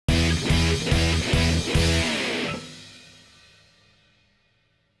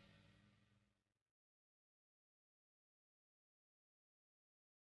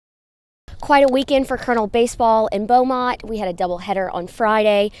Quite a weekend for Colonel baseball in Beaumont. We had a doubleheader on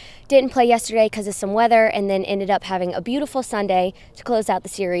Friday. Didn't play yesterday because of some weather, and then ended up having a beautiful Sunday to close out the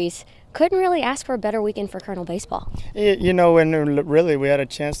series. Couldn't really ask for a better weekend for Colonel baseball. You know, and really we had a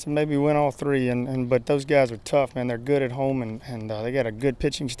chance to maybe win all three, but those guys are tough, man. They're good at home, and they got a good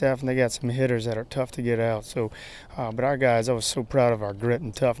pitching staff, and they got some hitters that are tough to get out. So, but our guys, I was so proud of our grit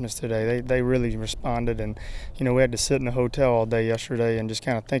and toughness today. They really responded, and you know, we had to sit in the hotel all day yesterday and just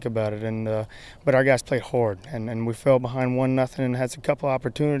kind of think about it. But our guys played hard, and we fell behind 1-0 and had a couple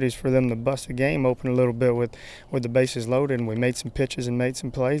opportunities for them to bust the game open a little bit with the bases loaded, and we made some pitches and made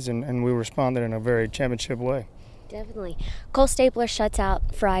some plays, and we responded in a very championship way. Definitely. Cole Stapler shuts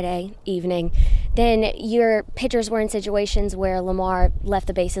out Friday evening. Then your pitchers were in situations where Lamar left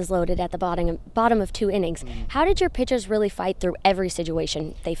the bases loaded at the bottom of 2 innings. How did your pitchers really fight through every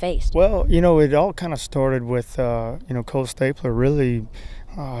situation they faced? Well, you know, it all kind of started with, you know, Cole Stapler really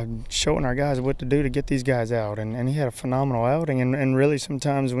showing our guys what to do to get these guys out, and he had a phenomenal outing, and really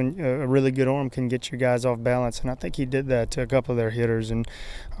sometimes when a really good arm can get your guys off balance, and I think he did that to a couple of their hitters. And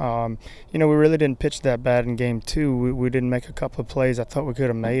you know, we really didn't pitch that bad in game 2. We didn't make a couple of plays I thought we could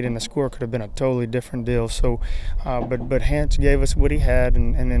have made, and the score could have been a totally different deal. So but Hance gave us what he had,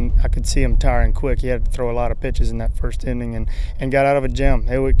 and then I could see him tiring quick. He had to throw a lot of pitches in that first inning, and got out of a gem.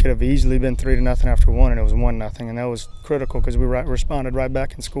 It could have easily been 3-0 after 1, and it was 1-0, and that was critical because we responded right back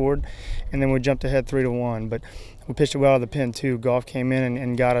and scored, and then we jumped ahead 3-1. But we pitched it well out of the pen too. Goff came in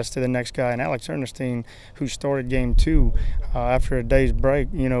and got us to the next guy, and Alex Ernestine, who started game 2 after a day's break,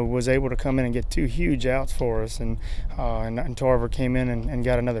 you know, was able to come in and get 2 huge outs for us, and Tarver came in and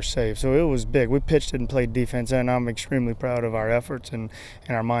got another save. So it was big. We pitched it and played defense, and I'm extremely proud of our efforts and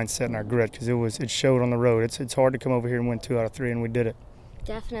our mindset and our grit, because it showed on the road. It's hard to come over here and win 2 out of 3, and we did it.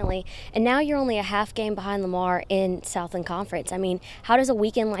 Definitely. And now you're only a half game behind Lamar in Southland Conference. I mean, how does a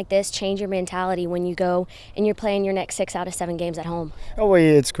weekend like this change your mentality when you go and you're playing your next 6 out of 7 games at home? Oh, well,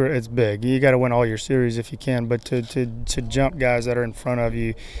 it's big. You got to win all your series if you can, but to jump guys that are in front of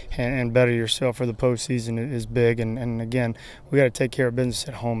you and better yourself for the postseason is big. And again, we got to take care of business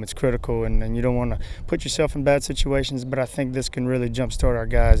at home. It's critical, and you don't want to put yourself in bad situations, but I think this can really jumpstart our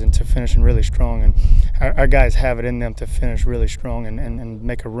guys into finishing really strong. And our guys have it in them to finish really strong and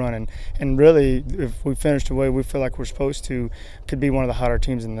make a run, and really, if we finish the way we feel like we're supposed to, could be one of the hotter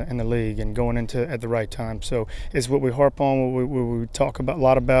teams in the league, and going into at the right time. So it's what we harp on, what we talk about a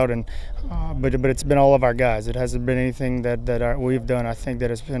lot about, and but it's been all of our guys. It hasn't been anything that we've done. I think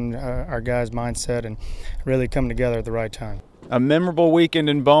that it's been our guys' mindset and really coming together at the right time. A memorable weekend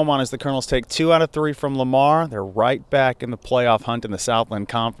in Beaumont as the Colonels take 2 out of 3 from Lamar. They're right back in the playoff hunt in the Southland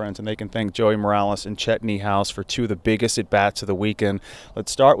Conference, and they can thank Joey Morales and Chet Niehaus for 2 of the biggest at-bats of the weekend.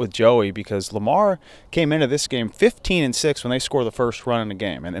 Let's start with Joey, because Lamar came into this game 15-6 when they scored the first run in the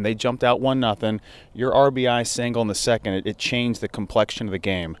game, and they jumped out 1-0. Your RBI single in the second, it changed the complexion of the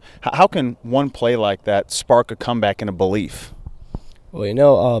game. How can one play like that spark a comeback and a belief? Well, you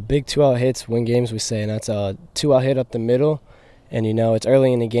know, big 2-out hits win games, we say, and that's a 2-out hit up the middle. And, you know, it's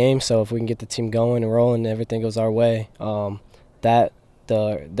early in the game, so if we can get the team going and rolling and everything goes our way, their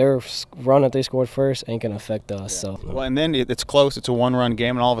run that they scored first ain't going to affect us. Yeah. So. Well, and then it's close. It's a 1-run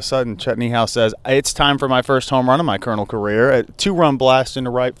game, and all of a sudden Chet Niehaus says, it's time for my first home run of my Colonel career. A 2-run blast into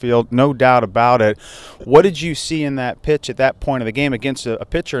right field, no doubt about it. What did you see in that pitch at that point of the game against a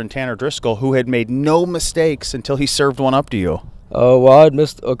pitcher in Tanner Driscoll who had made no mistakes until he served one up to you? Well, I had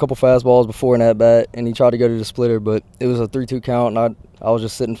missed a couple fastballs before in that bat, and he tried to go to the splitter, but it was a 3-2 count, and I was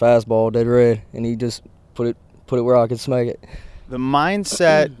just sitting fastball, dead red, and he just put it where I could smack it. The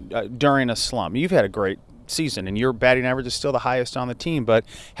mindset during a slump. You've had a great season, and your batting average is still the highest on the team, but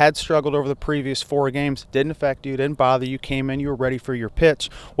had struggled over the previous 4 games. Didn't affect you, didn't bother you, came in, you were ready for your pitch.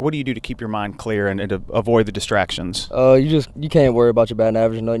 What do you do to keep your mind clear and to avoid the distractions? You can't worry about your batting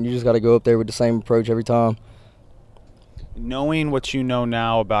average or nothing. You just got to go up there with the same approach every time. Knowing what you know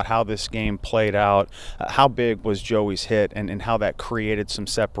now about how this game played out, how big was Joey's hit and how that created some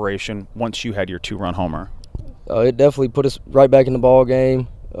separation once you had your 2-run homer? It definitely put us right back in the ball game.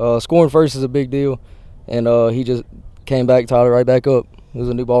 Scoring first is a big deal, and he just came back, tied it right back up. It was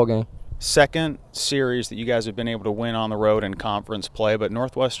a new ball game. Second series that you guys have been able to win on the road in conference play, but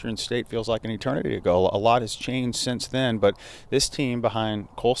Northwestern State feels like an eternity ago. A lot has changed since then, but this team behind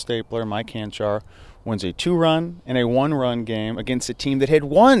Cole Stapler, Mike Hanchar, wins a 2-run and a 1-run game against a team that had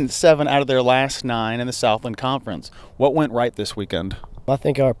won 7 out of their last 9 in the Southland Conference. What went right this weekend? I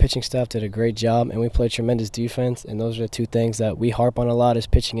think our pitching staff did a great job, and we played tremendous defense, and those are the 2 things that we harp on a lot, is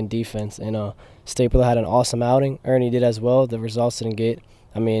pitching and defense. And Stapler had an awesome outing. Ernie did as well. The results didn't get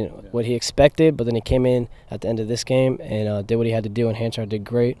I mean, what he expected, but then he came in at the end of this game and did what he had to do, and Hanshaw did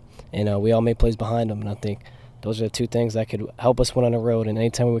great, and we all made plays behind him, and I think those are the two things that could help us win on the road, and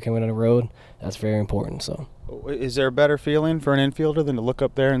anytime we can win on the road, that's very important. So, is there a better feeling for an infielder than to look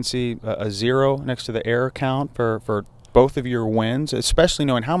up there and see a 0 next to the error count for both of your wins, especially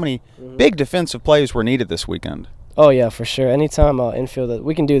knowing how many big defensive plays were needed this weekend? Oh, yeah, for sure. Anytime infield,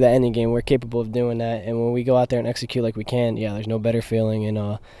 we can do that any game. We're capable of doing that. And when we go out there and execute like we can, yeah, there's no better feeling.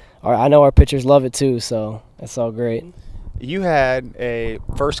 And I know our pitchers love it too, so it's all great. You had a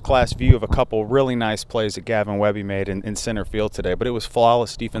first-class view of a couple really nice plays that Gavin Webby made in center field today, but it was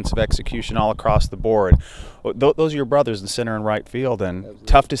flawless defensive execution all across the board. Those are your brothers in center and right field, and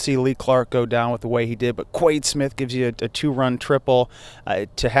tough to see Lee Clark go down with the way he did, but Quade Smith gives you a 2-run triple.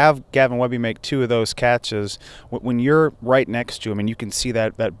 To have Gavin Webby make 2 of those catches, when you're right next to him and you can see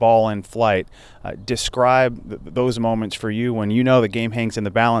that ball in flight, describe those moments for you when you know the game hangs in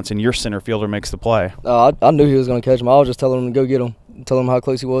the balance and your center fielder makes the play. I knew he was going to catch him. I was just telling him to go get him, tell him how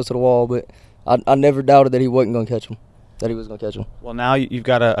close he was to the wall, but I never doubted that he wasn't going to catch him. That he was going to catch him. Well, now you've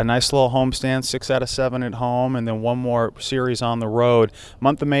got a nice little homestand, 6 out of 7 at home, and then one more series on the road.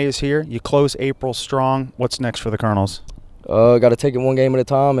 Month of May is here. You close April strong. What's next for the Colonels? Got to take it one game at a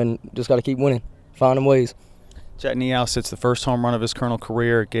time and just got to keep winning, finding ways. Chet Niehaus hits the first home run of his Colonel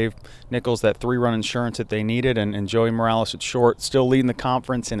career. It gave Nichols that 3-run insurance that they needed, and Joey Morales at short, still leading the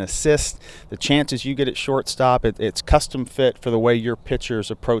conference in assists. The chances you get at shortstop, it's custom fit for the way your pitchers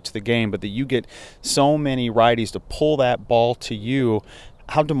approach the game, but that you get so many righties to pull that ball to you.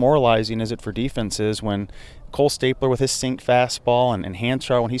 How demoralizing is it for defenses when Cole Stapler with his sink fastball and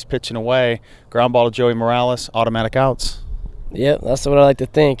Hanshaw when he's pitching away, ground ball to Joey Morales, automatic outs? Yep, that's what I like to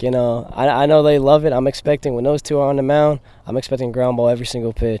think. I know they love it. I'm expecting when those two are on the mound, I'm expecting ground ball every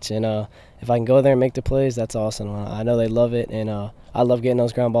single pitch. And if I can go there and make the plays, that's awesome. I know they love it, and I love getting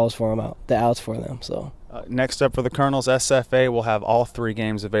those ground balls for them, the outs for them. So next up for the Colonels, SFA will have all 3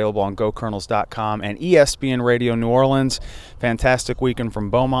 games available on GoColonels.com and ESPN Radio New Orleans. Fantastic weekend from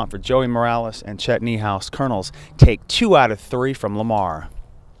Beaumont for Joey Morales and Chet Niehaus. Colonels take 2 out of 3 from Lamar.